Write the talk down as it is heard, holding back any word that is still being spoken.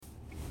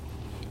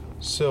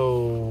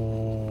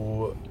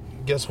So,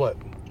 guess what?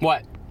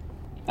 What?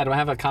 I don't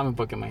have a comic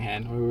book in my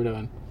hand. What are we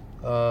doing?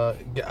 I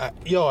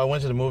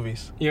went to the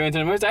movies. You went to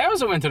the movies? I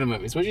also went to the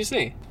movies. What'd you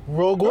see?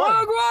 Rogue One.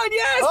 Rogue One,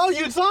 yes! Oh,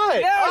 you saw it?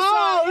 Yeah, I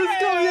saw it. This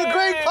is going to be a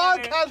great Yay!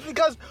 podcast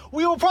because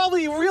we will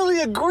probably really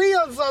agree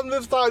on something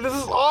this time. This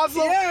is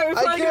awesome. Yeah, we're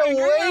I probably can't gonna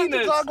agree on wait to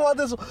this. talk about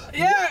this.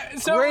 Yeah,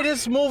 so...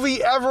 Greatest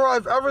movie ever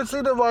I've ever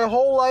seen in my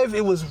whole life.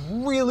 It was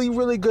really,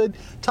 really good.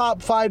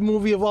 Top 5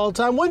 movie of all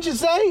time. What'd you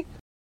say?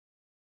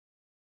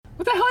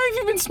 What the hell have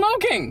you been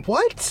smoking?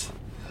 What?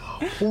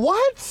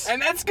 What?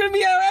 And that's gonna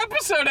be our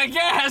episode, I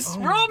guess.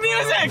 Roll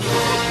music!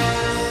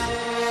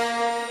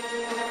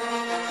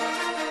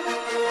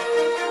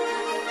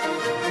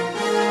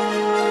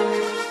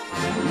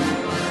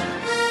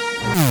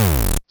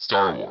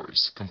 Star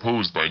Wars,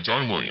 composed by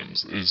John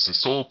Williams, is the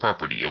sole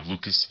property of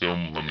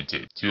Lucasfilm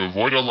Limited. To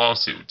avoid a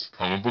lawsuit,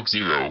 Comic Book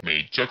Zero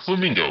made Chuck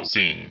Flamingo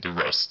sing the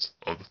rest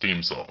of the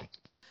theme song.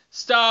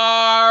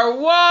 Star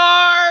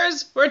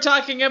Wars! We're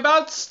talking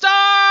about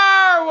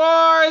Star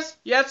Wars!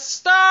 Yes,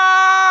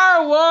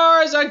 Star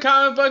Wars on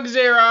Comic Book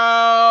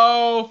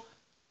Zero!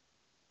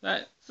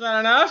 Is that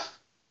enough? Is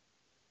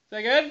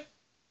that good?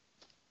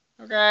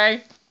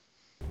 Okay.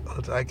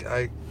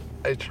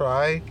 I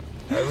try.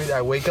 I mean,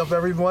 I wake up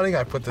every morning.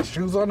 I put the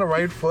shoes on the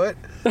right foot.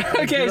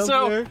 Okay,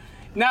 so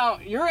now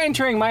you're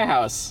entering my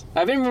house.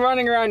 I've been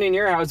running around in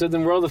your house with the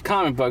world of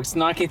comic books,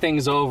 knocking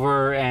things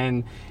over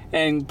and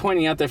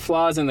pointing out the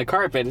flaws in the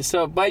carpet.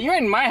 So, but you're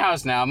in my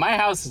house now. My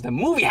house is the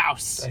movie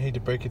house. I hate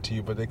to break it to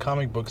you, but the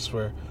comic books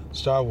for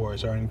Star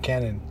Wars are in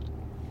canon.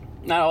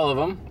 Not all of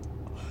them.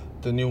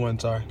 The new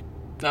ones are.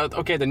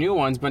 Okay, the new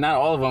ones, but not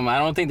all of them. I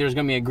don't think there's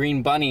going to be a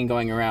green bunny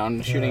going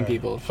around shooting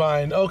people.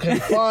 Fine. Okay,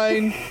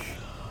 fine.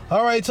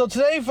 All right, so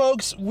today,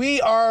 folks, we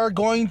are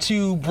going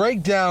to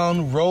break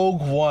down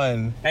Rogue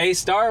One. A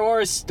Star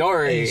Wars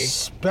story. A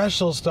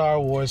special Star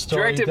Wars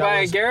story. Directed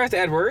by Gareth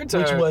Edwards.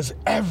 Which was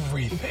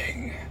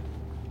everything.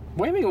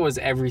 What do you mean it was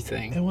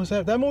everything?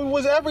 That movie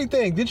was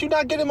everything. Did you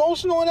not get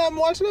emotional when I'm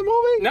watching that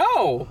movie?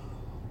 No.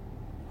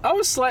 I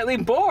was slightly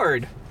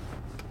bored.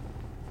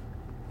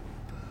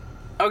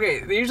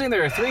 Okay, usually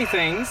there are 3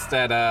 things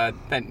that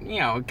kind of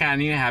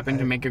need to happen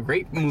to make a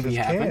great movie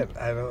happen.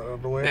 I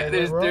don't know where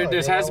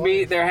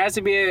There has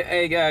to be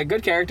a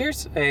good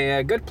characters,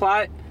 a good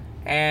plot,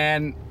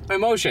 and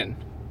emotion.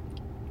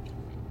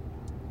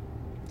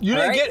 You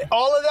didn't get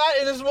all of that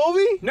in this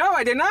movie? No,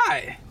 I did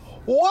not.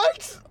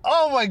 What?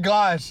 Oh my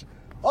gosh.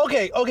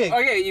 Okay.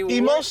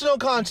 Emotional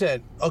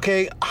content.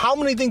 Okay, how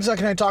many things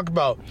can I talk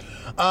about?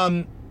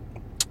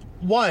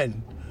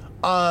 One,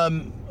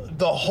 the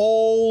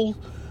whole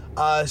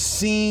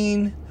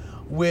scene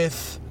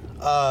with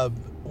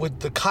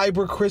the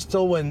Kyber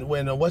crystal when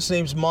what's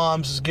name's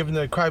mom's is giving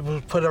the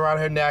Kyber, put it around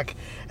her neck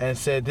and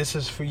said, "This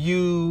is for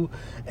you,"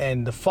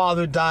 and the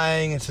father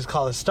dying and says,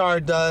 "Call it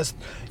Stardust."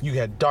 You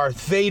had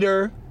Darth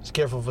Vader. Just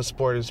careful for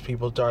spoilers,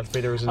 people. Darth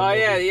Vader is in the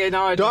movie.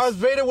 No. Darth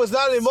Vader was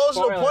not an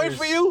emotional point Spoilers.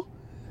 for you?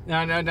 No.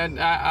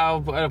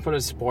 I'll put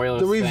a spoiler.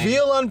 The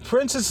reveal on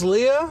Princess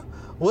Leia?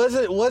 Was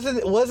it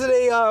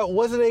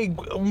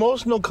a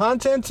emotional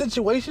content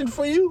situation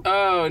for you?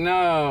 Oh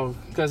no,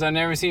 because I've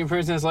never seen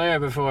Princess Leia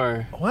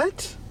before.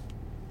 What?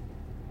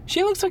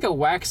 She looks like a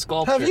wax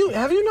sculpture.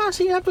 Have you not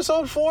seen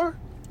episode 4?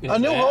 A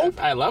New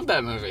Hope? I love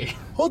that movie.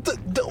 Well,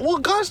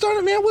 God darn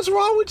it, man, what's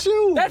wrong with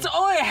you? That's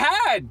all I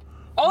had.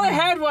 All I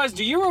had was,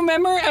 do you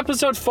remember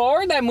episode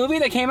 4, that movie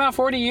that came out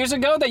 40 years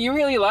ago that you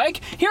really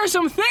like? Here are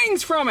some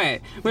things from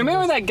it.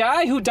 Remember that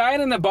guy who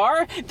died in the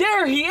bar?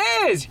 There he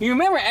is. You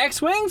remember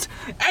X-Wings?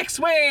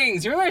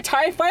 X-Wings. You remember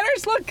TIE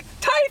Fighters? Look,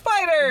 TIE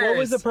Fighters. What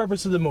was the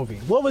purpose of the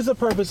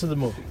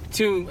movie?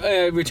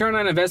 To return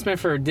on investment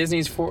for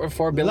Disney's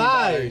 $4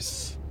 billion.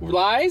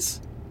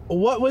 Lies?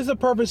 What was the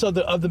purpose of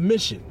the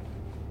mission?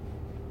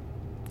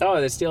 Oh,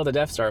 they steal the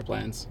Death Star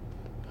plans.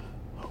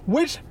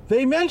 Which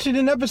they mentioned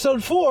in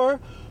episode 4,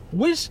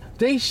 which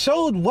they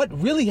showed what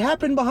really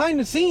happened behind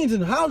the scenes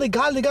and how they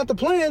got the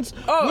plans.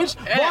 Which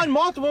Mon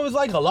Mothma was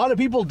like, a lot of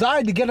people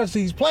died to get us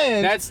these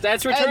plans.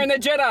 That's Return the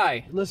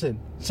Jedi. Listen,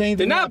 same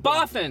They're thing. not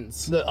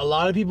Bothans. A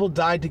lot of people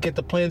died to get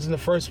the plans in the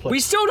first place.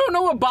 We still don't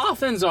know what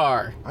Bothans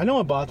are. I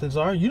know what Bothans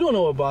are. You don't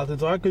know what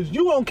Bothans are because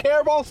you don't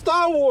care about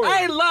Star Wars.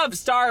 I love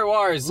Star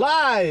Wars.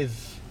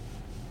 Lies.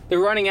 They're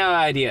running out of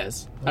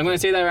ideas. Okay. I'm going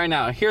to say that right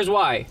now. Here's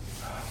why.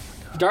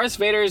 Darth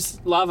Vader's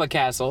lava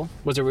castle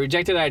was a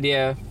rejected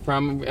idea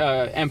from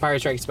Empire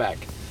Strikes Back.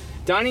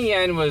 Donnie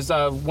Yen was,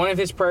 one of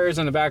his prayers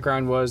in the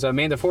background was,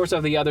 may the force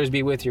of the others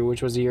be with you,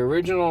 which was the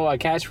original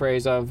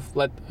catchphrase of,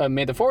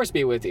 may the force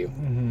be with you.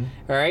 Mm-hmm.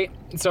 All right?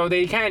 So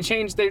they kind of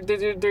changed,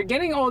 they're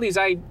getting all these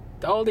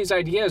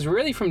ideas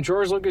really from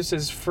George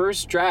Lucas's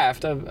first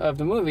draft of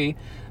the movie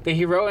that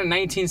he wrote in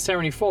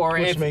 1974.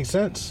 Which makes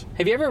sense.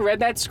 Have you ever read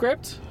that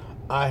script?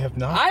 I have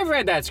not. I've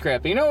read that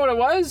script. You know what it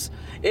was?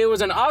 It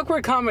was an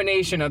awkward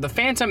combination of The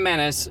Phantom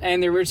Menace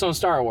and the original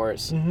Star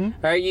Wars. Mm-hmm. All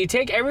right, you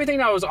take everything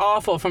that was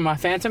awful from a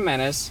Phantom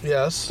Menace.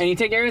 Yes. And you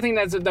take everything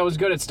that was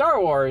good at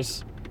Star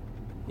Wars.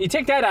 You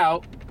take that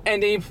out,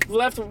 and they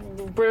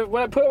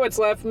put what's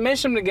left,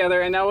 meshed them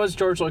together, and that was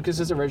George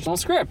Lucas's original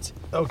script.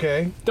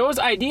 Okay. Those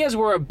ideas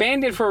were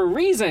abandoned for a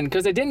reason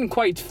because they didn't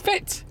quite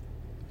fit.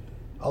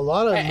 A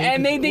lot of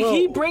And they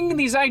keep bringing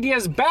these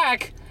ideas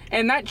back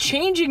and not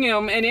changing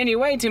them in any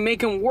way to make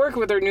them work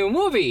with their new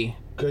movie.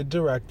 Good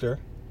director,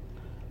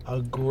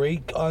 a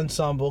great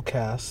ensemble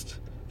cast.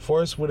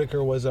 Forrest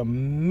Whitaker was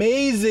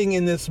amazing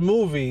in this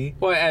movie.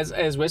 What,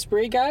 as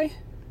Whispery guy?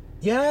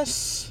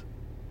 Yes.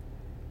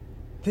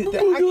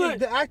 God.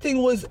 The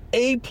acting was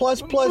A++++.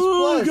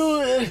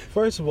 God.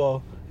 First of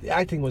all, the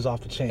acting was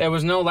off the chain. There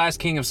was no Last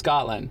King of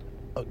Scotland.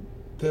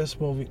 This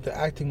movie, the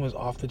acting was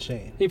off the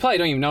chain. You probably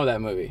don't even know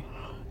that movie.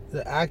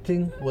 The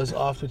acting was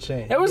off the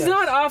chain. It was Yes.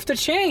 not off the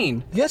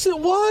chain. Yes, it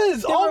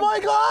was. Oh my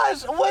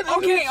gosh! What?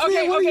 Okay, What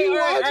are you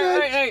watching? all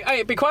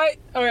right, be quiet.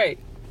 All right,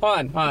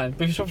 hold on,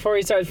 before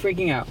he starts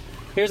freaking out.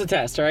 Here's a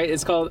test, all right?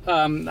 It's called,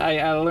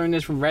 I learned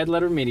this from Red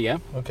Letter Media,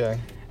 Okay.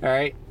 all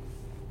right?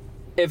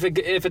 If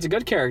it's a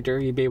good character,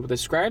 you'd be able to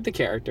describe the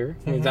character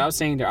without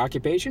saying their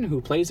occupation,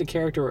 who plays the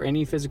character, or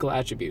any physical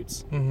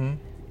attributes. Mm-hmm.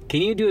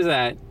 Can you do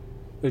that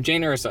with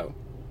Jane Erso?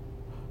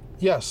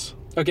 Yes.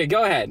 Okay,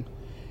 go ahead.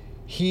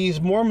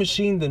 He's more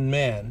machine than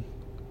man.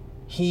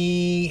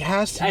 He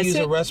has to use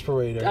a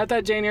respirator. I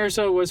thought Jane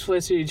Erso was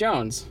Felicity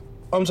Jones.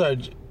 I'm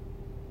sorry.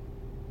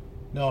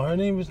 No, her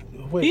name is.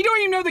 Wait. You don't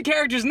even know the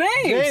characters' names.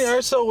 Jane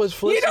Erso was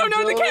Felicity You don't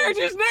know the Jones?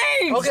 characters'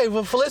 names. Okay,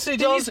 well, Felicity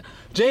Jones.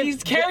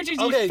 These characters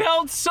you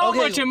felt so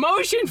much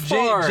emotion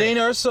for. Jane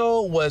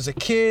Erso was a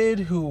kid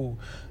who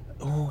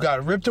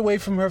got ripped away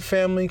from her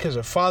family because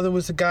her father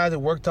was the guy that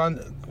worked on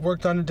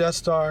the Death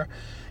Star,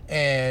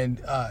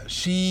 and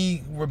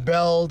she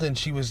rebelled, and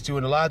she was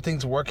doing a lot of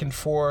things working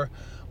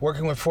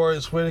with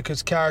Forrest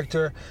Whitaker's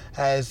character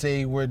as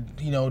they were,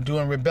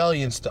 doing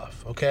rebellion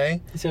stuff.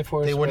 Okay,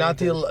 they were not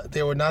the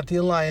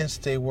Alliance.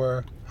 They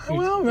were. I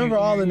don't remember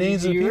all the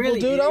names of the people,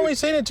 dude. I only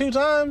seen it 2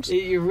 times.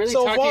 You're really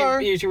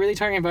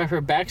talking about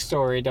her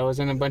backstory that was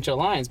in a bunch of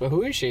lines, but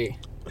who is she?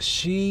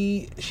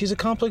 She's a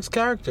complex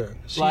character.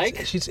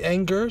 She's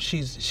anger.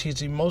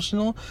 She's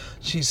emotional.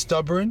 She's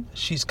stubborn.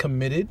 She's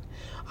committed.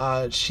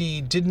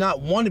 She did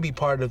not want to be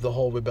part of the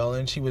whole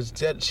rebellion. She was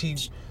dead.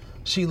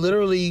 She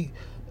literally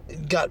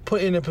got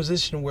put in a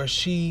position where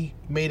she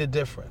made a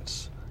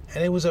difference,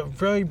 and it was a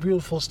very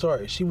beautiful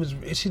story.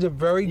 She's a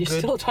very You're good,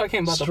 still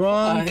talking about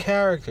strong the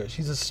character.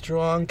 She's a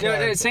strong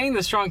character. No, saying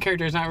the strong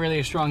character is not really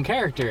a strong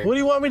character. What do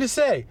you want me to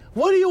say?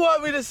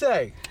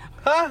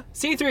 Huh?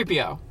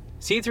 C-3PO.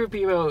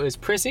 C-3PO is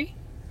prissy.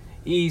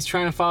 He's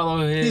trying to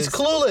follow his... He's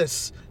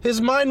clueless. His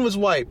mind was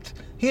wiped.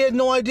 He had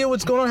no idea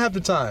what's going on half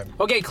the time.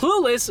 Okay,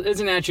 clueless is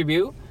an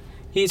attribute.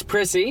 He's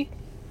prissy.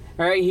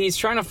 All right, he's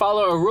trying to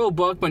follow a rule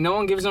book, but no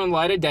one gives him the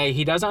light of day.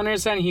 He doesn't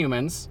understand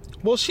humans.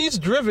 Well, she's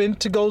driven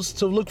to go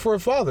to look for her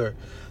father.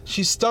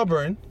 She's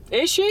stubborn.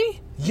 Is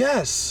she?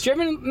 Yes.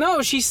 Driven?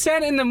 No, she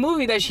said in the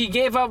movie that she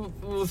gave up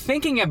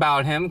thinking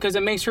about him because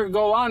it makes her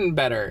go on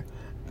better.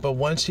 But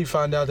once she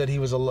found out that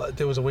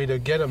there was a way to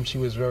get him, she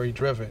was very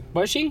driven.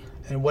 Was she?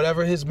 And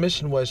whatever his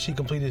mission was, she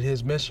completed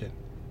his mission.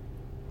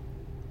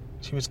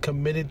 She was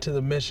committed to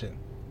the mission.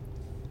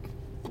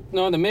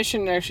 No, the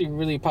mission actually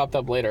really popped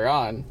up later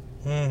on.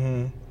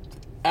 Mm-hmm.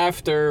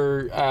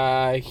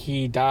 After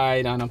he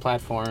died on a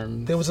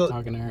platform. There was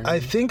talking to her. I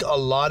think a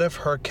lot of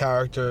her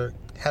character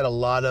had a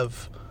lot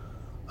of,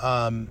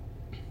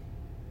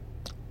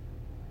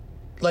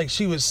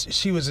 she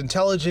was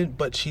intelligent,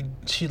 but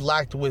she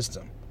lacked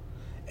wisdom.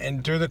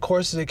 And during the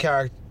course of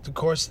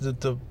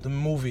the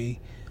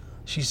movie,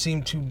 she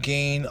seemed to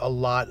gain a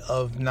lot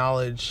of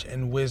knowledge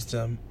and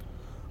wisdom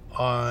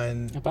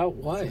on about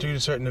what? Due to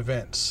certain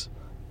events.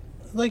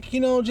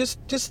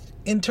 Just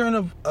in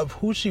terms of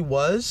who she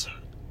was,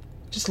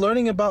 just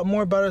learning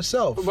more about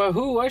herself. But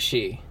who was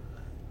she?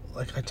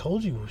 Like I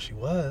told you who she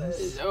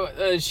was.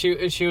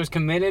 She was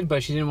committed,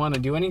 but she didn't want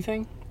to do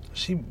anything?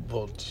 She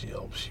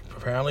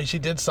apparently she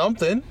did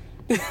something.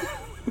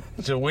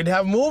 So we'd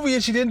have a movie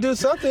and she didn't do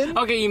something.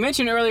 Okay, you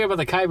mentioned earlier about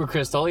the Kyber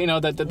crystal. You know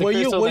that the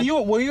crystal.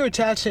 Were you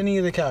attached to any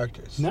of the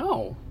characters?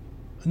 No.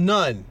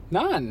 None.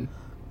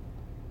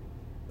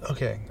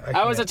 Okay.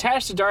 I was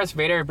attached to Darth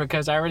Vader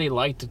because I already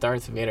liked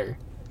Darth Vader.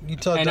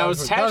 I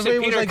was attached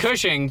to Peter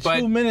Cushing, but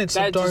 2 minutes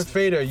of Darth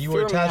Vader. You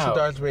were attached to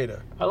Darth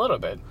Vader. A little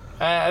bit.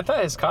 I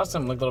thought his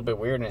costume looked a little bit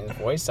weird and his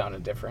voice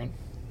sounded different.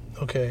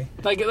 Okay.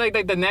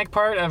 Like the neck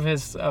part of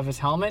his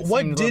helmet.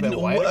 What didn't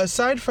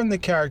aside from the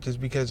characters,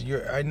 because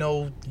I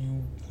know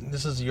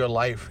this is your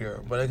life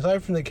here, but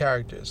aside from the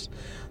characters,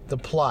 the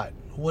plot.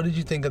 What did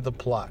you think of the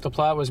plot? The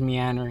plot was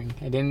meandering.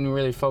 I didn't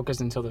really focus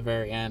until the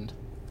very end.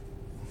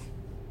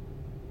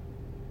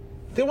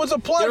 There was a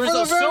plot for the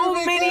very so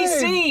beginning. Many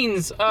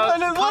scenes.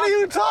 What are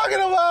you talking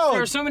about?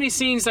 There are so many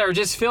scenes that are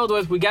just filled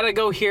with, we gotta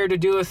go here to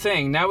do a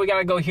thing. Now we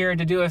gotta go here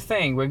to do a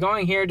thing. We're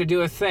going here to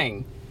do a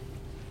thing.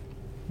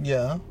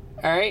 Yeah.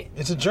 All right.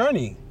 It's a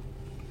journey.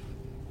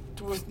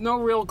 with no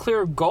real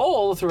clear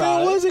goal throughout.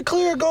 There was it. a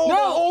clear goal. No,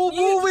 the whole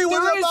movie was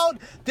there is- about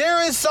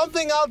there is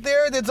something out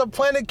there that's a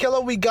planet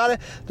killer. We gotta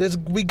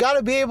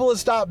be able to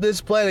stop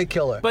this planet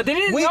killer. But they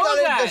didn't we know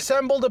gotta that.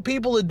 assemble the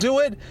people to do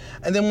it.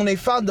 And then when they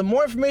found the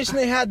more information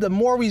they had, the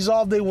more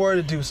resolved they were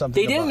to do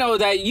something. They didn't about know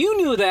that. You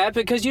knew that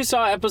because you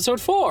saw episode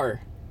 4. it.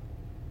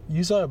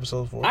 You saw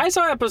episode 4. I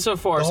saw episode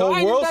 4, the so whole I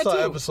knew world that saw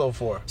too. episode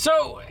 4.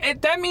 So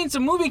that means the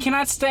movie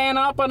cannot stand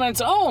up on its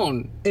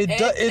own.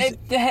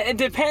 It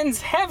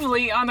depends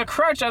heavily on the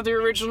crutch of the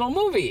original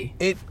movie.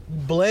 It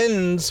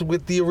blends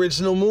with the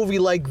original movie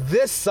like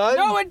this, son.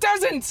 No, it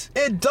doesn't.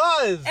 It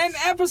does. In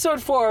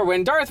episode 4,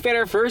 when Darth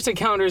Vader first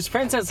encounters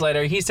Princess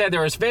Leia, he said there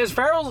was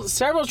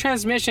several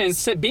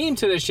transmissions beamed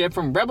to the ship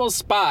from rebel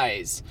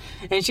spies.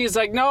 And she's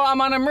like, no,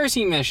 I'm on a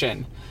mercy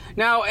mission.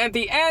 Now, at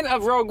the end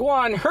of Rogue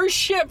One, her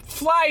ship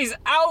flies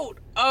out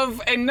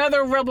of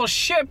another rebel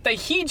ship that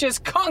he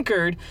just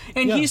conquered,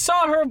 and he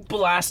saw her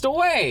blast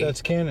away.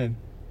 That's canon.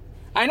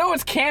 I know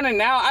it's canon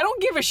now. I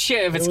don't give a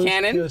shit if it's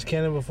canon. It was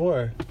canon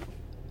before.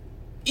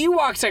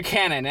 Ewoks are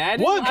canon, Ed.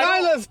 What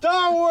kind of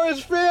Star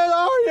Wars fan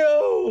are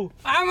you?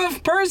 I'm a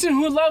person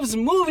who loves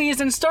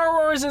movies, and Star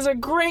Wars is a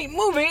great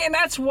movie, and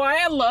that's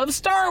why I love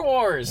Star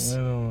Wars.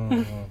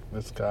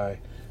 This guy.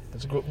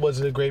 Was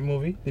it a great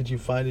movie? Did you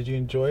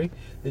enjoy?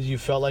 Did you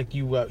felt like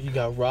you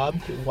got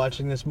robbed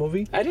watching this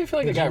movie? I didn't feel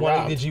like I got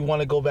robbed. Did you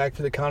want to go back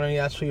to the counter and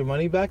ask for your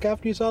money back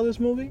after you saw this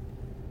movie?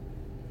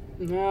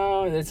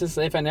 No, it's just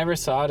if I never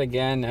saw it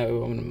again, I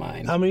wouldn't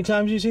mind. How many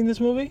times have you seen this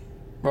movie?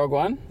 Rogue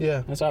One?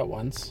 Yeah. I saw it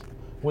once.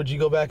 Would you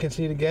go back and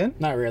see it again?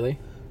 Not really.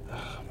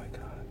 Oh my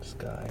God, this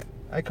guy.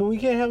 We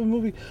can't have a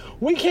movie.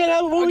 We can't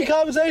have a movie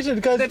conversation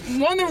because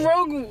One of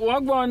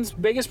Rogue One's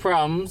biggest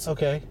problems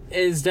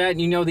is that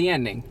you know the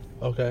ending.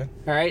 Okay.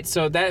 All right,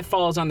 so that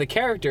falls on the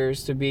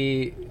characters to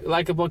be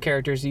likable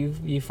characters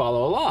you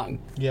follow along.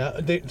 Yeah.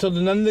 So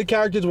none of the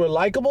characters were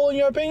likable in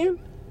your opinion?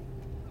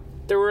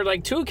 There were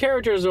like 2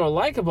 characters that were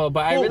likable,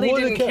 but I really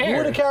didn't care. Who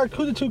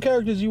are the 2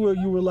 characters you were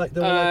like?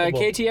 That were likable?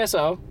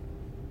 KTSO,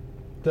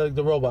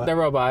 the robot. the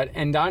robot,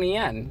 and Donnie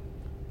Yen.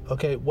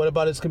 Okay. What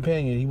about his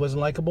companion? He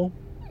wasn't likable.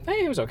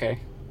 He was okay.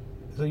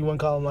 So you wouldn't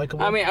call him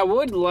likable? I mean, I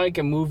would like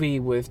a movie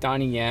with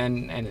Donnie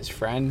Yen and his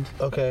friend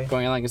Okay.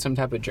 going on like some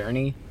type of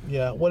journey.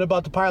 Yeah. What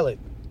about the pilot?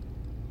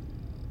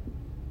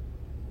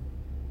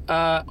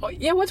 Yeah.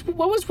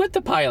 What was with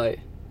the pilot?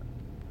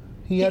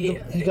 He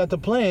got the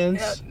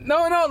plans.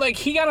 No, like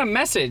he got a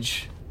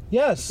message.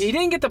 Yes. He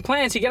didn't get the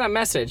plans. He got a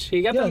message.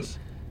 He got Yes. the.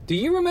 Do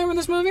you remember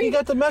this movie? He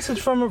got the message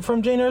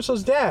from Jane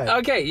Erso's dad.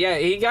 Okay, yeah,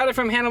 he got it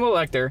from Hannibal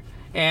Lecter,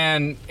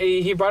 and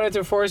he brought it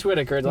to Forrest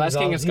Whitaker, the last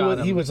King of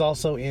Scotland. He was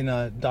also in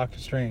Doctor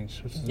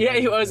Strange. Yeah,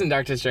 he was in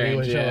Doctor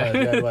Strange. He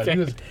Yeah. was.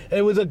 Okay.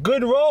 It was a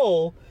good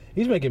role.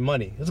 He's making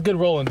money. It's a good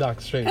role in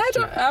Doctor Strange.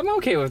 too. I'm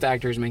okay with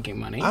actors making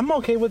money. I'm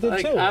okay with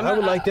it too. I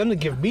would like them to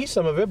give me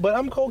some of it, but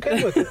I'm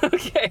okay with it.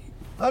 Okay.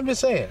 I'm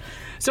just saying.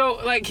 So,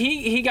 like,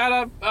 he got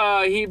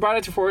up, he brought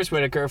it to Forrest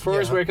Whitaker.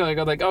 Forrest Whitaker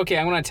goes like, okay,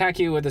 I'm going to attack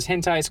you with this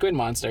hentai squid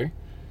monster.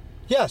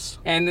 Yes.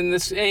 And then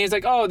he's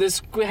like, oh,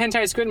 this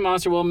hentai squid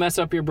monster will mess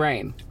up your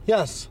brain.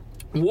 Yes.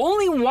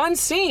 Only one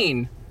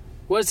scene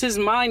was his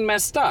mind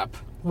messed up.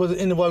 While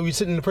we were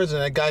sitting in the prison,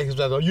 that guy was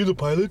like, "Are you the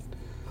pilot?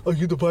 Are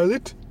you the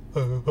pilot?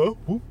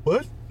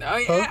 What?"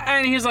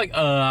 And he's like,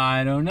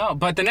 I don't know.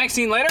 But the next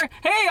scene later,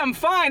 hey, I'm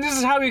fine. This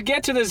is how we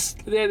get to this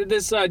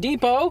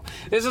depot.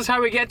 This is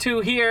how we get to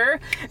here.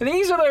 And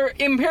these are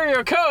the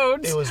Imperial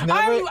codes. It was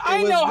never.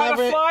 I know how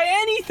to fly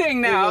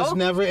anything now. It was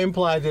never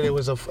implied that it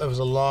was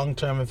a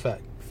long-term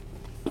effect.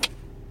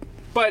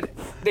 But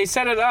they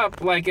set it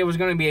up like it was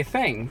going to be a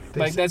thing.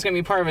 Like that's going to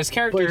be part of his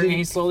character, and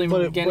he's slowly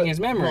getting his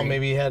memory. Well,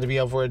 maybe he had to be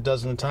over a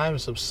dozen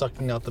times of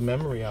sucking out the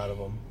memory out of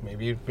him.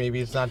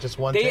 Maybe it's not just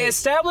one. They take.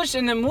 established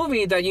in the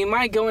movie that you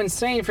might go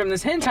insane from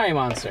this hentai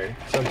monster.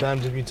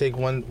 Sometimes if you take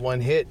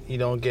one hit, you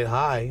don't get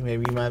high.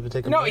 Maybe you might have to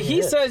take a No, million he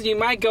hits. says you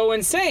might go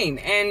insane,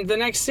 and the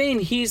next scene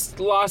he's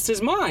lost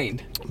his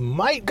mind.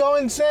 Might go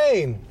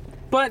insane.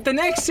 But the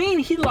next scene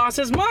he lost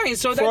his mind,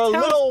 so that For a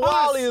tells little us,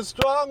 while, he is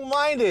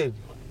strong-minded.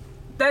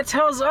 that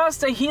tells us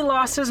that he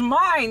lost his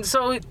mind.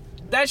 So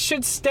that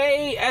should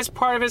stay as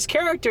part of his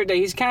character, that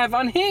he's kind of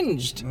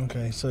unhinged.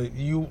 Okay, so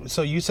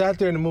you sat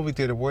there in the movie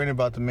theater worrying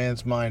about the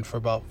man's mind for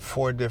about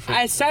 4 different.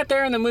 I sat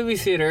there in the movie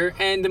theater,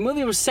 and the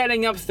movie was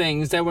setting up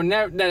things that were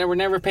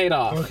never paid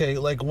off. Okay,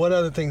 like what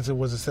other things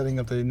was it setting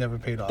up that it never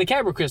paid off? The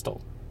Kyber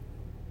crystal.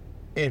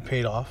 It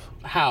paid off.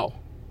 How?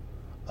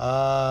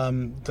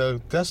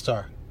 The Death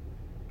Star.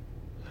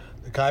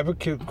 The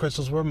Kyber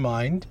crystals were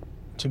mined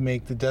to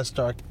make the Death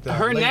Star.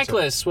 Her laser.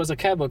 necklace was a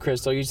Kyber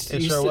crystal. It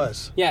sure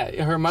was.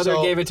 Yeah, her mother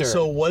gave it to her.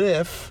 So what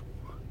if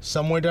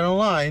somewhere down the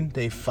line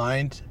they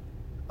find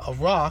a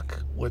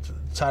rock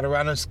tied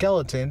around a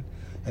skeleton,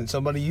 and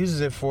somebody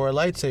uses it for a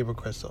lightsaber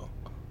crystal?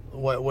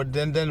 What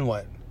then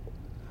what?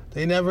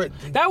 They never.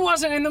 That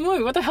wasn't in the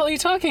movie. What the hell are you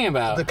talking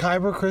about? The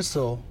Kyber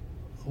crystal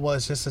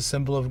was just a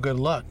symbol of good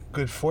luck,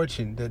 good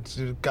fortune. That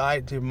to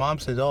guide. Your mom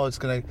said, "Oh, it's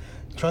gonna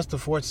trust the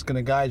force is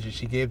gonna guide you."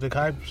 She gave the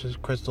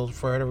Kyber crystal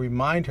for her to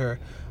remind her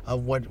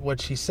of what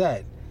she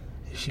said,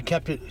 She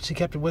kept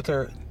it with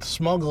her,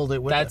 smuggled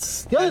it with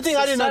That's her. The other that's thing the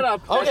I didn't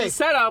setup. Okay. That's the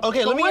setup. Okay,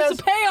 But let me what's ask,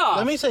 the payoff?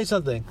 Let me say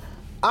something.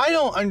 I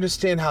don't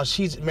understand how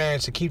she's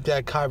managed to keep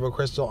that kyber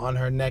crystal on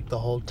her neck the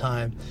whole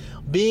time.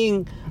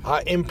 Being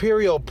an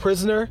Imperial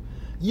prisoner,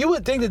 you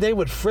would think that they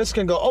would frisk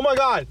and go, "Oh my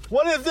God,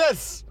 what is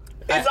this?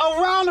 It's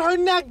around her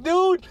neck,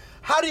 dude."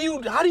 How do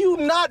you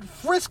not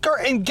frisk her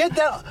and get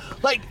that?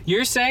 Like,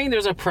 You're saying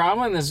there's a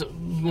problem and there's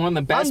one of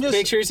the best I'm just-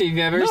 pictures you've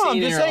ever no, seen I'm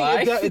in just your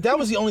saying life? if that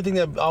was the only thing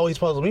that always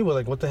puzzled me. Was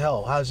like, what the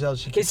hell? How the hell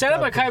she? They set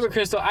up a kyber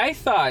crystal. I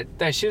thought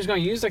that she was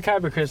going to use the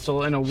kyber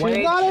crystal in a way.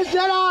 She's not a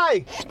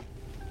Jedi.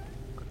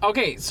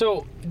 Okay,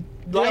 so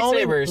The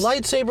only lightsabers.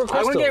 lightsaber crystals.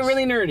 I want to get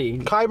really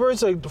nerdy.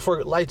 Kybers are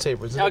for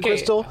lightsabers. It's a Okay.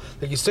 crystal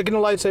that you stick in a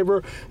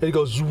lightsaber and it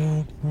goes.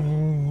 Zoom,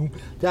 zoom.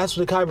 That's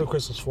what the kyber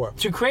crystal's for.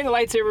 To create a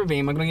lightsaber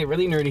beam, I'm going to get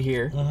really nerdy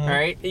here. Mm-hmm. All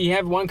right, you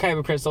have one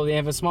kyber crystal. You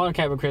have a smaller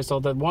kyber crystal.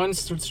 The one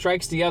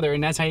strikes the other,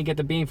 and that's how you get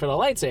the beam for the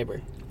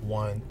lightsaber.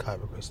 One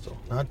kyber crystal,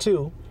 not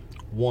two.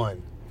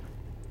 One.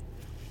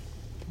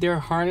 They're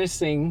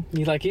harnessing,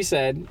 like you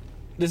said.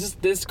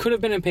 This could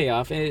have been a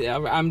payoff.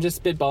 I'm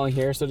just spitballing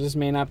here, so this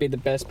may not be the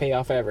best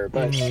payoff ever.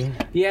 But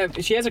yeah,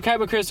 she has a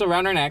kyber crystal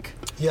around her neck.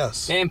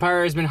 Yes. The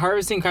Empire has been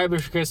harvesting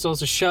kyber crystals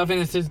to shove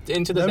into the Let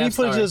me Death put it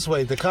Star. this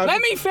way: the kyber.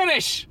 Let me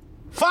finish.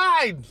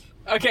 Fine.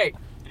 Okay.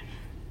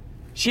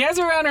 She has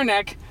it around her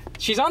neck.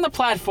 She's on the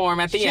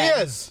platform at the She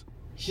end. is.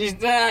 She's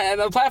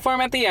the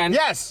platform at the end.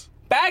 Yes.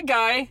 Bad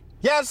guy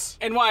Yes.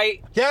 in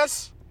white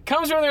Yes.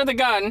 comes over there with a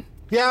gun.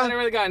 Yeah. Comes over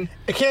with a gun.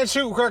 It can't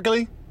shoot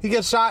correctly. He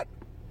gets shot.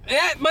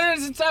 Yeah, but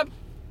it's up.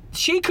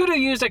 She could have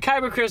used a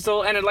kyber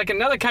crystal and like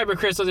another kyber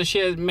crystal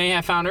that may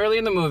have found early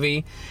in the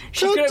movie.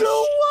 She To could do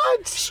have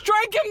what?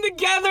 strike them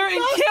together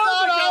and That's kill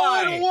not the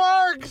how guy. it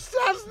works.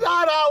 That's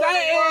not how That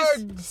it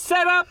is works.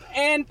 set up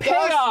and That's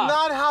payoff.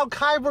 not how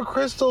kyber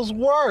crystals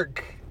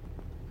work.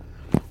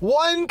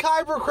 One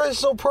kyber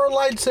crystal per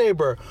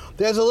lightsaber.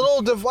 There's a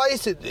little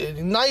device, it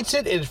ignites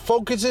it, it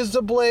focuses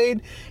the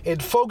blade,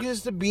 it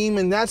focuses the beam,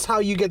 and that's how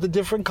you get the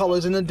different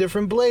colors and the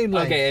different blade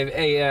lengths.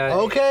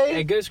 Okay,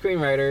 a good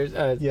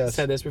screenwriter Yes.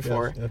 said this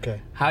before. Yes.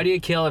 Okay. How do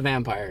you kill a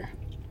vampire?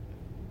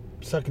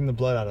 Sucking the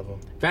blood out of them.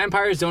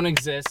 Vampires don't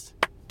exist.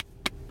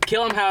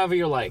 Kill them however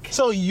you like.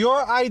 So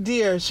your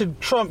idea should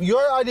trump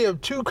your idea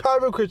of two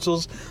kyber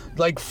crystals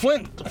like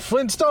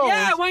Flintstones.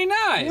 Yeah, why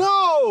not?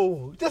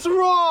 No, that's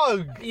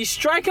wrong. You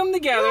strike them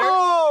together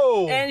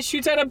No. and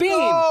shoots out a beam.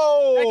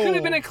 No. That could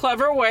have been a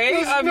clever way of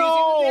using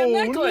no, the damn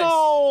necklace.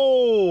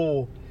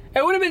 No.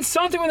 It would have been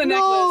something with the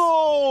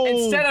No.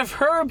 necklace instead of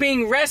her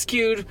being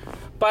rescued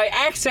by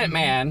Accent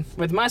Man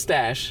with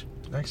mustache,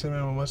 Accent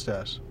Man with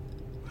mustache.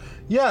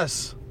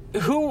 Yes.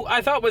 who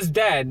I thought was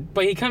dead,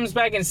 but he comes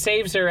back and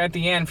saves her at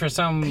the end for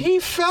some. He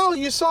fell.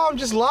 You saw him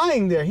just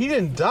lying there. He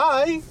didn't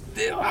die.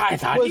 I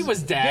thought he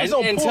was dead There's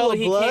no until pool of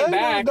he blood came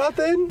back. or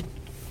nothing.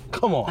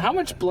 Come on. How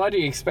much blood do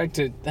you expect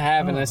to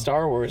have in a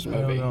Star Wars I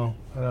movie?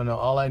 don't know.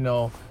 All I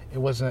know, it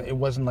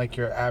wasn't like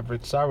your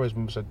average Star Wars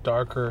movie. It was a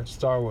darker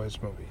Star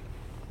Wars movie.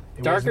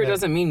 It Darker wasn't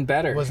doesn't mean It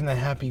better. wasn't a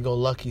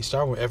happy-go-lucky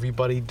Star Wars.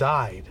 Everybody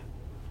died.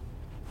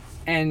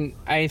 And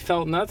I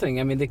felt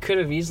nothing. I mean, they could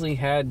have easily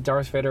had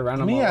Darth Vader round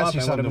Let them me all ask up you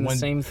and it would have something. been the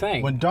same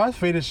thing. When Darth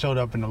Vader showed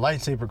up and the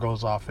lightsaber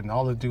goes off and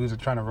all the dudes are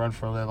trying to run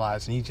for their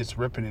lives and he's just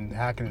ripping and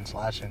hacking and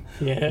slashing,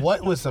 Yeah.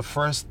 what was the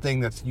first thing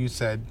that you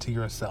said to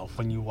yourself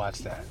when you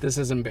watched that? This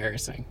is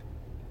embarrassing.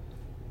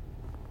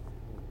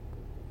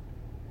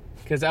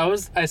 Because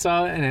I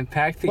saw it in a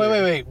packed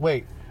theater.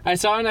 Wait. I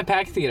saw it in a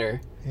packed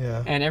theater,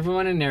 Yeah. and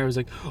everyone in there was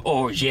like,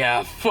 "Oh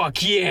yeah,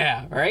 fuck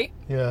yeah!" Right?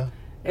 Yeah.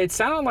 It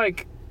sounded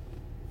like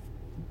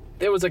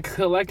there was a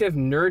collective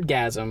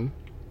nerdgasm.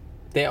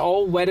 They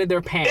all wetted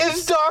their pants.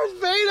 It's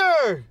Darth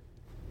Vader!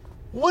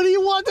 What do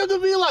you want them to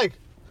be like?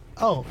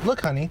 Oh,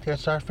 look, honey,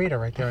 there's Darth Vader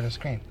right there on the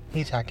screen.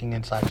 He's hacking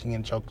and slashing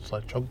and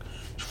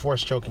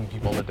force choking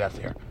people to death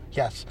here.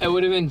 Yes. It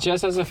would have been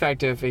just as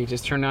effective if he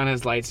just turned on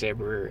his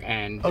lightsaber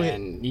and Okay.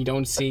 then you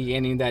don't see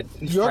any of that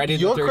Friday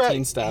the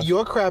 13th stuff.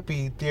 Your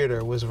crappy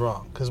theater was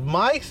wrong. Because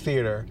my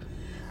theater,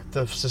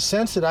 the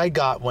sense that I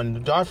got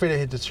when Darth Vader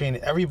hit the screen,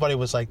 everybody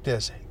was like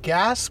this.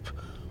 Gasp.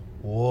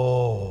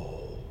 Whoa.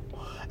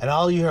 And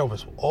all you heard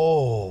was,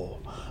 oh.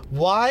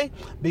 Why?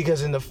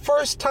 Because in the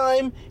first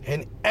time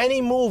in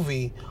any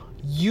movie,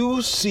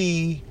 you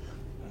see,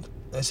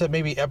 except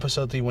maybe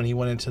episode 3 when he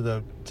went into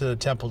the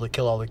temple to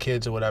kill all the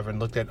kids or whatever and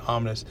looked at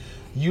Ominous,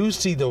 you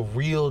see the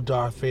real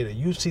Darth Vader.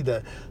 You see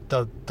the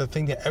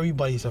thing that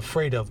everybody's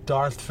afraid of,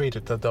 Darth Vader,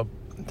 the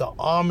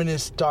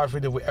ominous Darth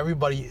Vader where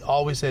everybody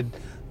always said,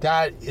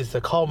 that is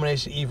the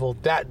culmination of evil.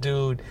 That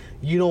dude,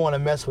 you don't want to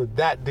mess with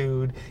that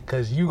dude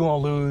because you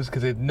going to lose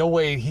because there's no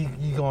way he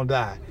going to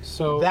die.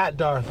 So that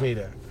Darth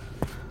Vader.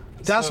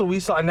 That's what we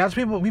saw, and that's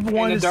people wanted and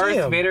to the see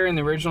Darth him. Vader in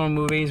the original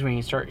movies, when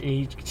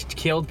he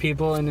killed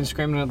people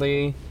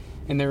indiscriminately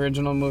in the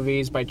original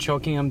movies by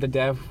choking them to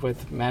death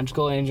with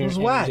magical energy. It was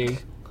whack.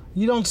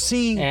 You don't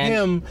see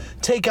him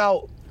take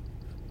out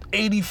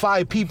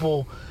 85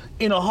 people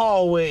in a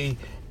hallway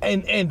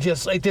and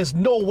just like there's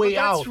no way But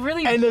that's out.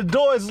 really- And the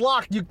door is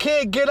locked. You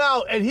can't get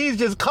out, and he's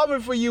just coming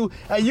for you,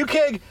 and you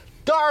can't.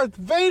 Darth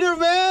Vader,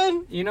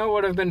 man. You know what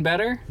would have been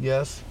better?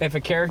 Yes. If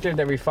a character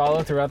that we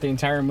follow throughout the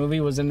entire movie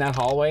was in that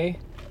hallway.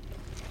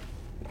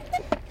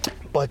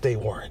 But they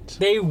weren't.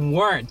 They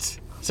weren't.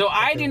 So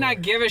I do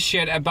not give a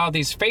shit about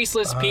these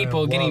faceless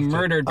people getting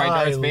murdered by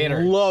Darth Vader.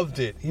 I loved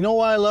it. You know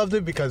why I loved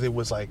it? Because it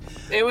was like,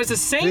 it was the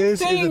same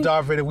this thing. is the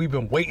Darth Vader we've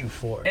been waiting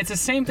for. It's the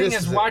same thing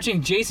as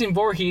watching Jason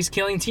Voorhees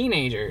killing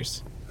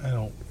teenagers.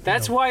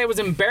 That's why it was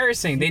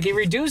embarrassing. They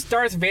reduced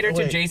Darth Vader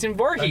to Jason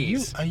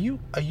Voorhees.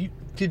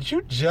 Did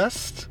you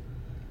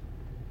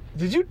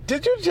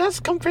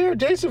just compare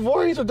Jason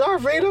Voorhees with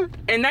Darth Vader?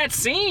 In that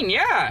scene,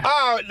 yeah.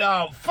 Oh,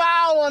 no.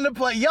 Foul on the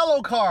play.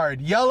 Yellow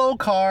card.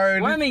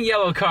 What do you mean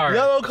yellow card?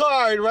 Yellow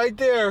card right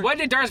there. What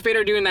did Darth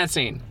Vader do in that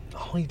scene?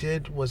 All he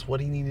did was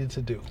what he needed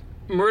to do.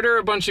 Murder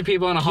a bunch of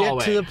people in a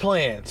hallway. Get to the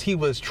plans. He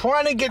was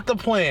trying to get the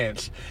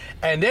plans.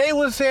 And they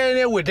was standing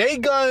there with their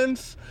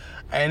guns.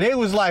 And they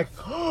was like,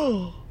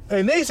 oh.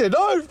 And they said,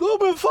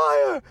 open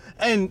fire.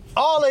 And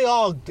all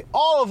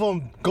of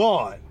them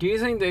gone. Do you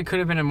think there could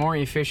have been a more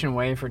efficient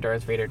way for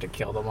Darth Vader to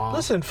kill them all?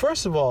 Listen,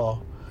 first of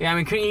all, yeah, I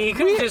mean, he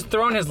could have just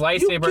thrown his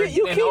lightsaber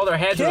and all their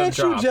heads would have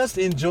dropped. Can't you just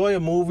enjoy a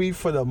movie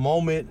for the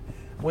moment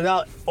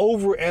without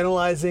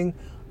over-analyzing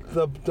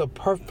the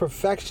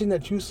perfection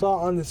that you saw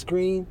on the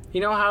screen?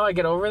 You know how I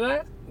get over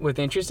that? With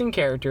interesting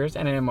characters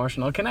and an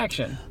emotional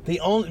connection.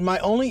 My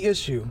only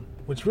issue,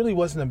 which really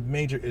wasn't a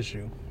major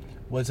issue,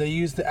 was they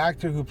used the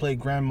actor who played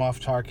Grand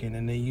Moff Tarkin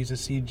and they used a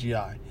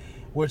CGI.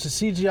 Which the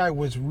CGI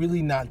was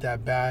really not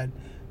that bad,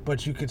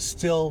 but you could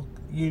still...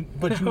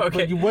 once you looked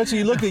at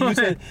it, you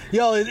said,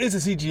 yo, it's a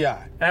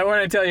CGI. I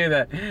want to tell you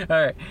that.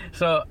 All right.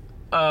 So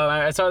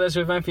I saw this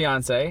with my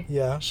fiance.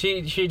 Yeah.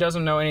 She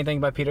doesn't know anything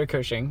about Peter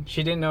Cushing.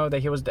 She didn't know that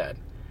he was dead.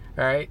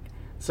 All right.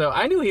 So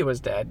I knew he was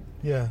dead.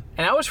 Yeah.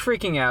 And I was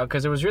freaking out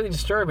because it was really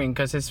disturbing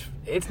because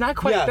it's not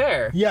quite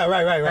there. Yeah,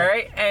 right. All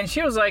right. And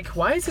she was like,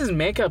 why is his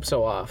makeup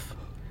so off?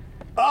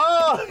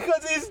 Oh,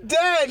 because he's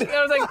dead.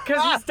 I was like,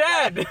 because he's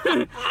dead.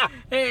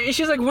 And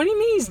she's like, what do you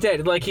mean he's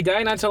dead? Like, he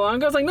died not too long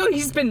ago? I was like, no,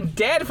 he's been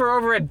dead for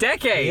over a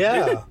decade.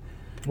 Yeah.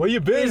 Where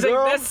you been, He's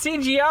girl? like, that's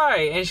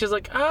CGI. And she's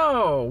like,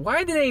 oh,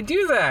 why did they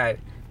do that?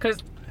 Because,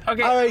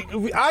 okay. All right,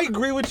 I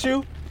agree with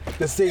you.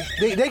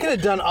 They could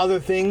have done other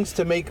things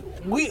to make...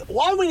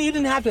 Why would you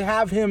didn't have to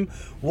have him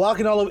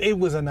walking all over? It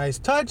was a nice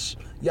touch,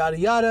 yada,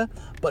 yada.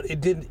 But it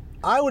didn't...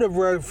 I would have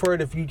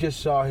preferred if you just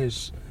saw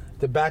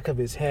the back of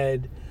his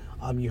head.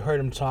 You heard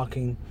him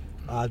talking.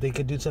 They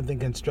could do something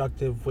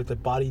constructive with the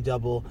body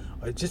double,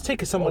 or just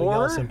take somebody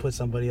else and put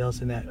somebody else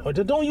in that, or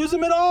don't use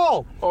him at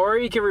all. Or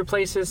you could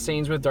replace his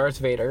scenes with Darth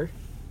Vader.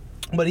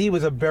 But he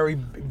was a very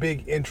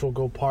big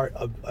integral part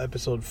of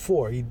Episode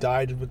 4. He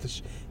died with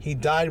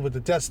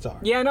the Death Star.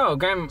 Yeah, no,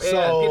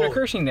 Peter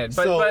Cushing did.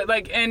 But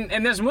like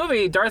in this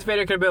movie, Darth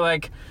Vader could be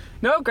like,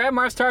 no, Grand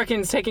Moff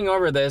Tarkin's taking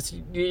over this.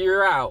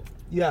 You're out.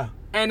 Yeah.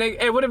 And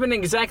it would have been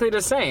exactly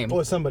the same.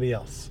 Or somebody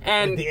else.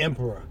 And like the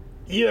Emperor.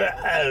 You're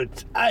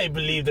out. I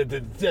believe that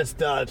the Death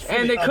Star is fully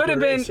and it could have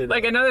been operational.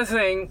 like another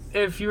thing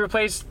if you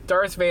replaced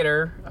Darth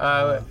Vader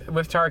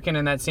with Tarkin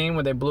in that scene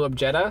where they blew up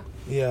Jeddah,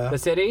 the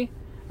city.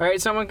 All right,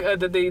 someone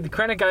the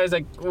credit guy is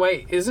like,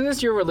 wait, isn't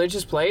this your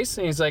religious place?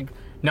 And he's like,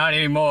 not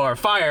anymore.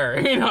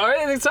 Fire,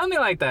 something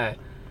like that.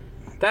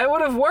 That would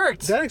have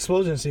worked. That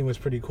explosion scene was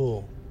pretty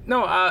cool.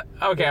 No,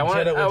 okay, I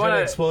want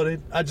Jeddah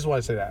exploded. I just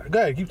want to say that. Go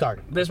ahead, keep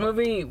talking. This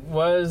movie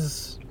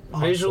was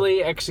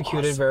visually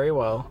executed very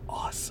well.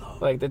 Awesome.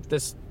 Like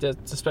the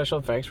special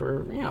effects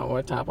were,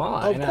 were top of the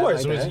line. Of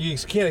course, you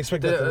can't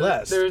expect nothing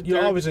less.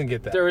 You're always gonna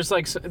get that. There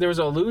was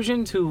an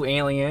allusion to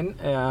Alien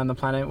on the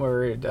planet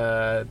where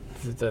the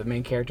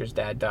main character's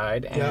dad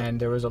died, and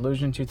there was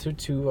allusion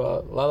to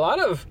a lot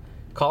of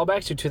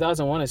callbacks to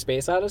 2001: A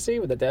Space Odyssey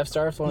with the Death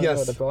Star flying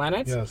over the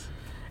planets. Yes.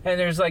 And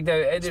there's like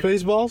the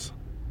Spaceballs.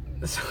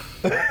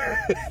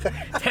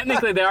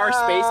 Technically, they are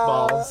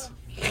Spaceballs.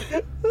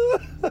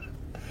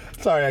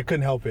 Sorry, I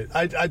couldn't help it.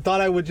 I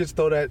thought I would just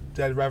throw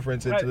that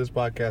reference into this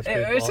podcast.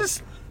 It's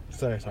just...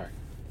 Sorry.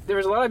 There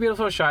was a lot of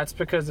beautiful shots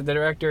because the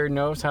director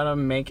knows how to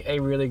make a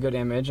really good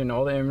image, and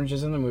all the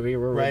images in the movie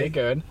were really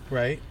good.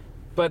 Right.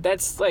 But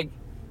that's like...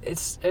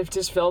 It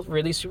just felt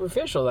really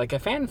superficial, like a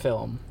fan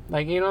film.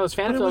 Like, those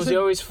fan films you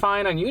always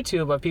find on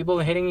YouTube of people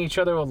hitting each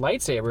other with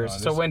lightsabers.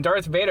 So when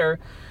Darth Vader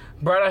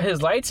brought out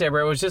his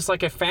lightsaber, it was just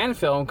like a fan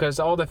film because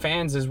all the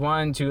fans is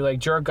wanting to like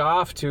jerk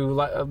off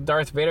to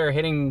Darth Vader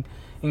hitting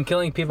and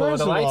killing people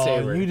with a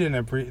lightsaber. All, you didn't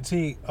appreciate.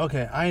 See,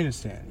 okay, I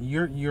understand.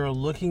 You're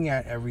looking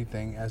at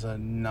everything as a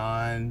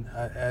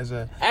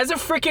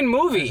freaking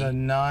movie. As a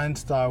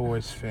non-Star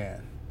Wars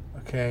fan,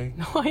 okay?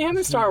 No, I am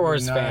a Star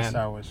Wars fan. You're not a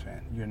Star Wars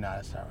fan. You're not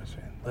a Star Wars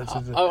fan.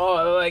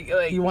 Like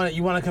you want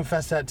to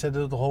confess that to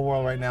the whole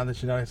world right now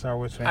that you're not a Star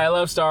Wars fan? I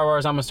love Star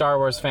Wars. I'm a Star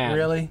Wars fan.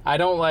 Really? I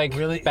don't like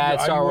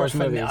bad Star Wars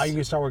movies. Are you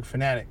a Star Wars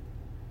fanatic?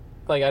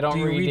 Like, I don't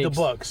read. Do you read the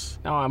books?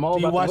 No, I'm all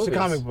about the movies. Do you watch the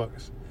comic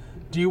books?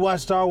 Do you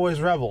watch Star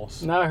Wars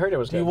Rebels? No, I heard it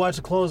was good. Do you watch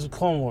the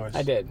Clone Wars?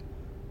 I did.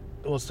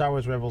 Well, Star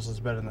Wars Rebels is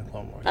better than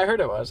Clone Wars. I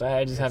heard it was.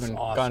 I just haven't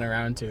gone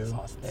around to. It's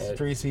awesome. It's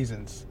 3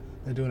 seasons.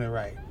 They're doing it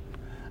right.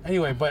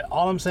 Anyway, but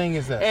all I'm saying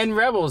is this. In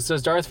Rebels,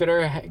 does Darth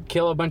Vader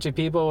kill a bunch of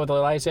people with a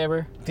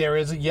lightsaber there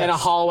is a yes. in a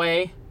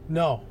hallway?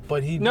 No,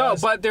 but he No,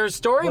 does. but there's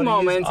story but he is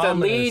moments that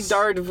lead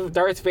ominous.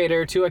 Darth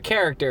Vader to a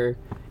character,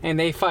 and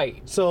they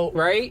fight. So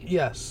Right?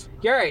 Yes.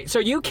 You're right. So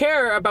you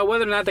care about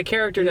whether or not the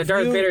character that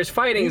Darth Vader is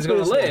fighting is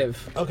going to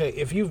live. Okay,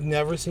 if you've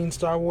never seen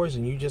Star Wars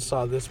and you just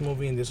saw this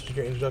movie and this was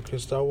your introduction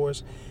to Star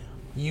Wars,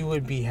 you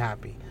would be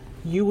happy.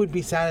 You would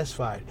be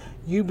satisfied.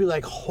 You'd be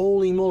like,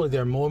 holy moly,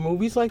 there are more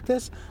movies like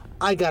this?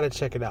 I gotta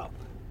check it out.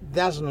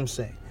 That's what I'm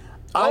saying.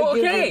 Oh, I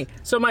give okay. it-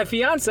 So my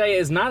fiance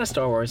is not a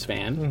Star Wars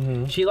fan.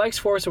 Mm-hmm. She likes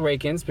Force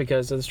Awakens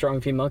because of the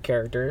strong female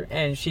character,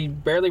 and she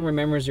barely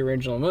remembers the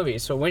original movie.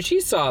 So when she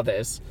saw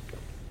this,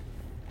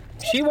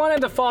 she wanted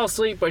to fall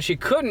asleep, but she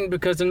couldn't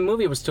because the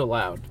movie was too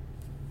loud.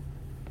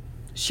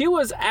 She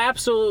was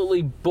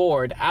absolutely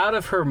bored out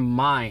of her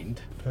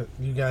mind.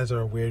 You guys are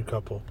a weird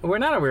couple. We're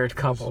not a weird It's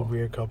a couple.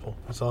 weird couple.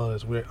 That's all it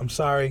is. Weird. I'm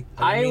sorry.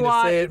 I didn't mean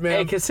want to say it,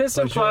 ma'am, a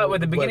consistent but plot you're-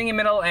 with a beginning and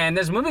middle end.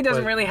 This movie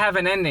doesn't but- really have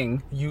an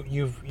ending.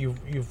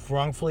 You've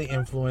wrongfully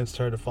influenced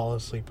her to fall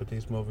asleep with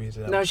these movies.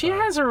 And No, I'm she sorry.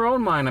 has her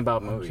own mind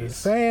about Just movies.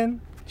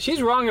 saying.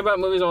 She's wrong about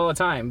movies all the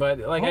time, but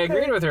like I Okay.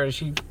 agreed with her.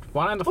 She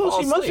wanted to fall Well,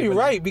 she asleep. must be with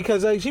right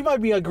because she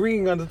might be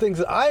agreeing on the things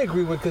that I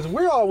agree with because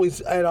we're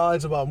always at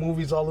odds about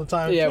movies all the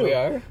time. Yeah, too. we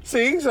are.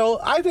 See, so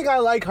I think I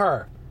like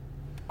her.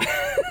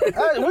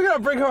 We're gonna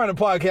bring her on the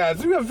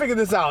podcast. We're gonna figure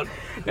this out.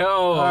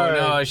 No, right.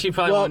 no, she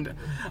probably Well- won't.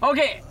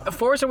 Okay,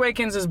 Force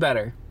Awakens is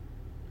better.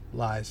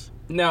 Lies.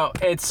 No,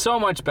 it's so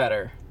much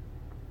better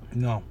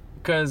No.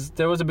 because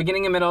there was a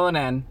beginning, a middle, and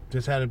end.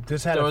 This had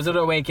There was an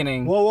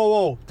awakening.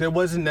 Whoa. There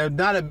wasn't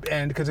not an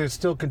end because it's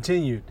still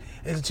continued.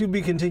 It's a to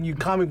be continued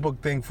comic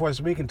book thing, Force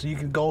Awakens, so you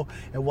can go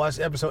and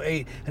watch episode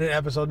 8 and then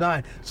episode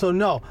 9. So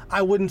no,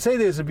 I wouldn't say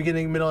there's a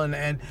beginning, middle, and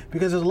end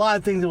because there's a lot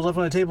of things that was left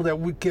on the table that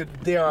we could.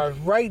 There are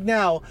right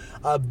now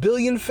a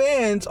billion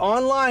fans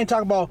online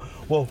talking about,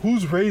 well,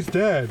 who's Rey's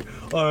dad?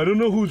 I don't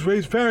know who's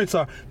Rey's parents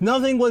are.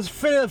 Nothing was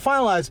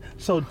finalized,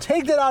 so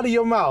take that out of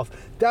your mouth.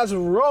 That's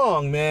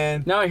wrong,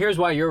 man. No, here's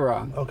why you're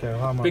wrong. Okay, well,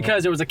 how am I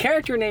Because there was a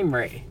character named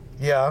Rey.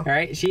 yeah, All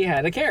right, she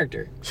had a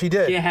character. she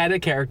did. She had a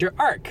character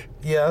arc.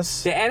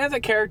 Yes. The end of the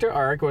character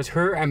arc was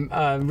her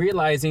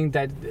realizing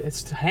that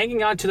it's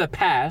hanging on to the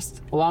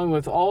past, along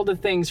with all the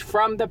things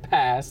from the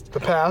past, The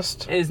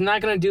past. is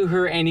not going to do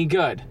her any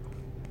good.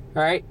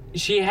 All right,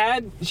 she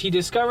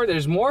discovered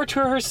there's more to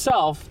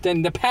herself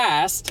than the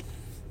past.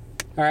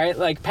 All right,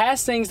 like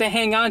past things to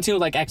hang on to,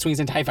 like X-wings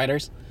and TIE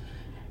fighters.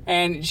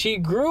 And she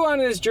grew on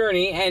this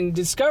journey and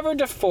discovered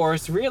the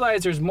Force,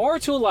 realized there's more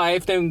to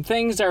life than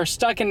things that are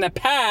stuck in the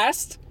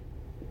past.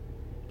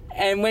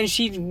 And when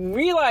she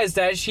realized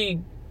that, she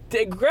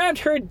grabbed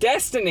her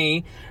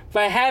destiny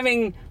by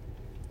having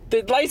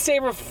the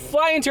lightsaber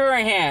fly into her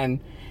hand.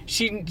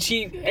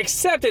 She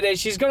accepted it.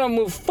 She's going to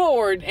move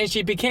forward, and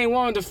she became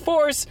one with the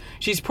Force.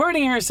 She's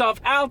putting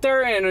herself out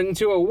there and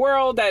into a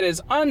world that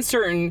is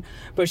uncertain,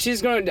 but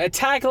she's going to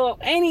tackle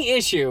any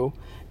issue.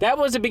 That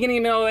was the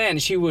beginning, middle, and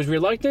end. She was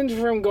reluctant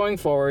from going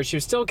forward. She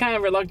was still kind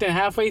of reluctant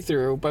halfway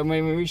through, but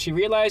when she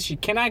realized she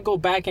cannot go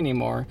back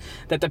anymore,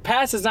 that the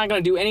past is not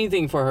going to do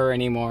anything for her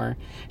anymore,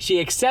 she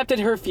accepted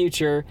her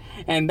future,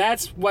 and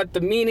that's what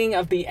the meaning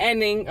of the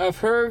ending of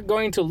her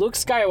going to Luke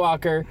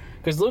Skywalker,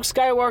 because Luke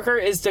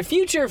Skywalker is the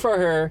future for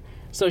her.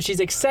 So she's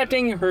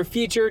accepting her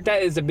future.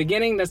 That is the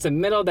beginning. That's the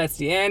middle. That's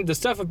the end. The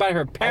stuff about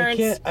her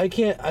parents. I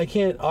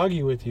can't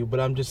argue with you, but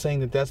I'm just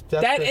saying that's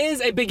That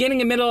is a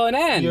beginning, a middle, and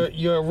end.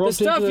 you're roped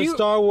stuff into the you-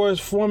 Star Wars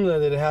formula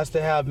that it has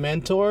to have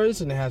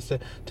mentors and it has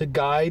to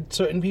guide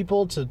certain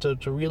people to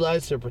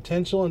realize their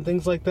potential and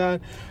things like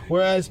that.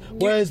 Whereas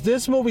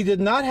this movie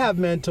did not have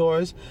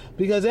mentors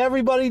because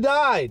everybody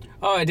died.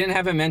 Oh, I didn't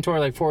have a mentor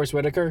like Forrest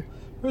Whitaker.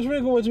 Forrest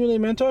Whitaker was really a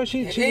mentor.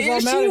 She was all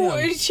mad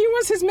at him. She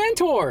was his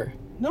mentor.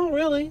 No,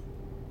 really.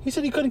 He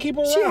said he couldn't keep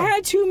her around. She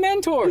had two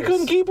mentors. He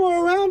couldn't keep her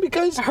around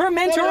because Her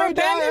mentor her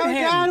abandoned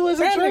him. dad was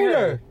a Abandoned her.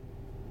 traitor.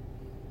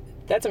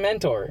 That's a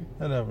mentor.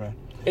 Whatever, man.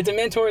 It's a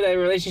mentor that the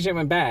relationship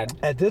went bad.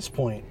 At this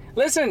point,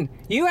 Listen,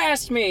 you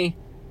asked me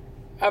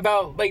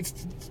about not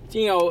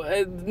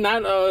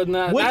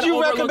would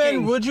you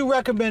overlooking-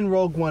 recommend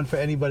Rogue One for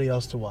anybody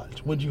else to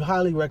watch? Would you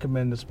highly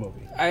recommend this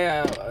movie?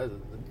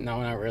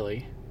 No, not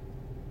really.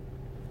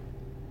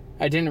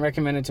 I didn't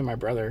recommend it to my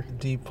brother.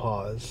 Deep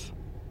pause.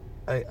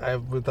 I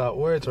without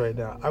words right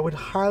now. I would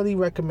highly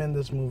recommend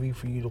this movie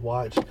for you to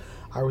watch.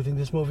 I would think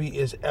this movie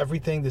is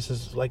everything. This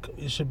is like,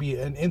 it should be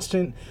an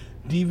instant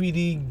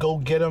DVD. Go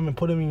get them and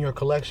put them in your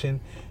collection.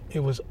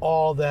 It was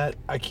all that.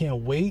 I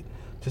can't wait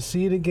to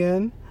see it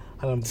again.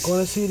 And I'm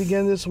going to see it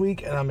again this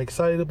week. And I'm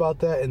excited about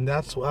that. And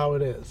that's how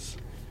it is.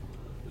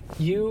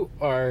 You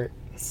are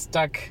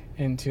stuck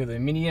into the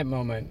immediate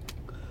moment.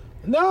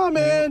 Nah,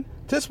 man.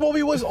 This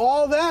movie was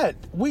all that.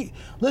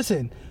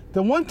 Listen,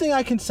 the one thing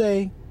I can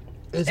say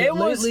is that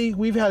lately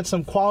we've had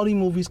some quality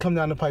movies come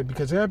down the pipe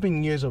because there have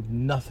been years of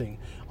nothing,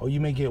 or you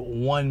may get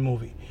one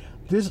movie.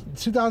 This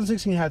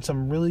 2016 had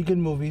some really good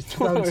movies.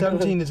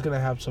 2017 is going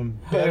to have some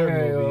better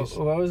movies.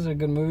 What was a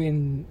good movie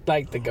in,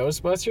 like, the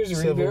Ghostbusters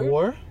Civil reboot?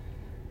 War.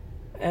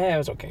 It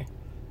was okay.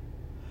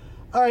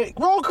 All right,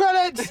 roll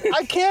credits.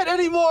 I can't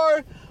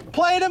anymore.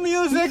 Play the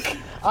music.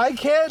 I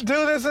can't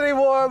do this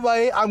anymore.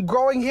 I'm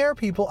growing hair,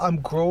 people. I'm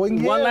growing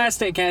hair. One last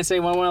thing. Can I say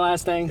one more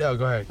last thing? Yeah,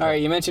 go ahead. All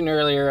right, you mentioned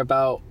earlier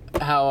about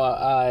how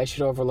I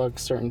should overlook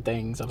certain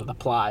things of the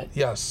plot.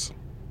 Yes.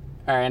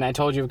 All right, and I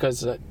told you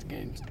because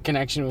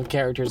connection with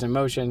characters and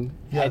motion.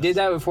 Yes. I did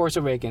that with Force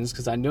Awakens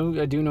because I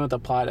do know the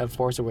plot of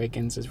Force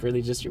Awakens is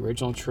really just the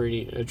original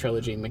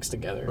trilogy mixed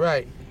together.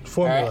 Right. All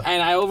Formula. right,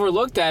 and I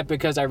overlooked that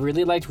because I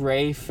really liked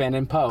Rey, Finn,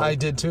 and Poe. I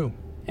did too.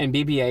 And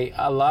BB-8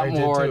 a lot I did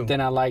more too. than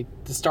I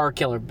liked the Star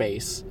Killer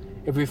base.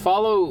 If we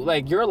follow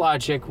like your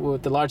logic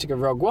with the logic of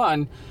Rogue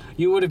One,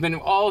 you would have been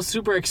all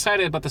super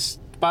excited about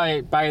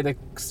by the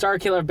Star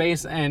Killer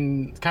base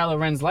and Kylo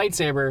Ren's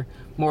lightsaber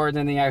more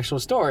than the actual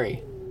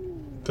story.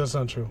 That's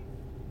not true.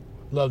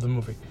 Love the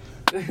movie.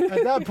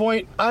 At that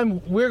point,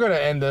 we're gonna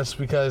end this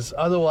because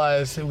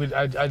otherwise,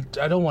 I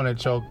don't want to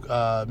choke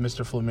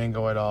Mr.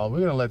 Flamingo at all. We're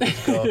gonna let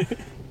this go.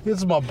 This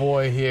is my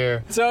boy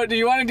here. So, do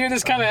you want to do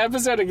this kind of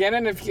episode again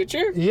in the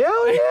future? Yeah,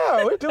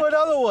 we'll do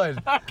another one.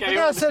 Okay. I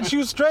gotta set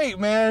you straight,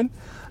 man.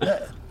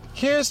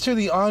 Here's to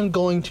the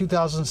ongoing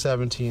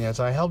 2017 as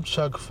I help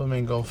Chuck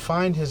Flamingo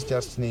find his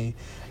destiny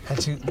and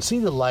to see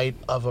the light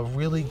of a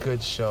really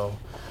good show.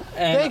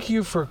 And Thank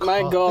you for my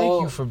calling. goal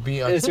Thank you for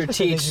being. is to Thank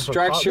teach you for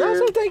calling. structure.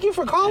 Did I say thank you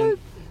for calling?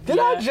 Did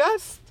I Yeah.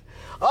 just?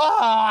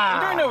 I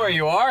don't know where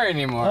you are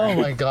anymore. Oh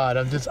my God!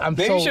 I'm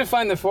Maybe so. you should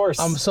find the Force.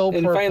 I'm so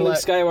and find Luke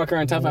perplexed. Skywalker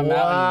on top of a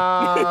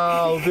mountain.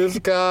 Wow, this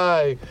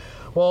guy.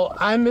 Well,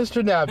 I'm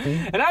Mr.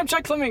 Nappy. And I'm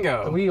Chuck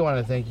Flamingo. We want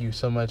to thank you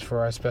so much for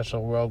our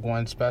special Rogue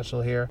One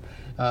special here.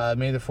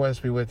 May the Force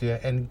be with you.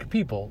 And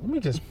people, let me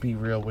just be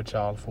real with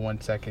y'all for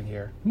 1 second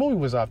here. The movie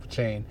was off the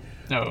chain.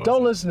 No.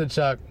 Don't listen to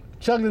Chuck.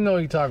 Chuck didn't know what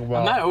you're talking about.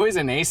 I'm not always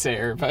a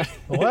naysayer, but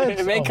What?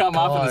 it may Oh, come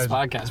off in this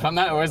God. podcast, but I'm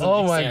not always a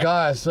Oh naysayer. my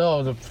gosh!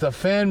 So the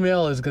fan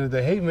mail is gonna,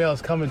 the hate mail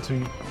is coming to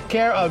you.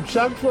 Care of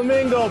Chuck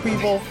Flamingo,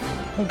 people.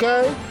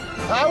 Okay,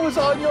 I was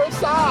on your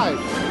side.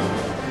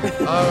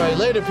 All right,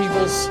 later,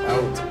 peoples.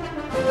 Out.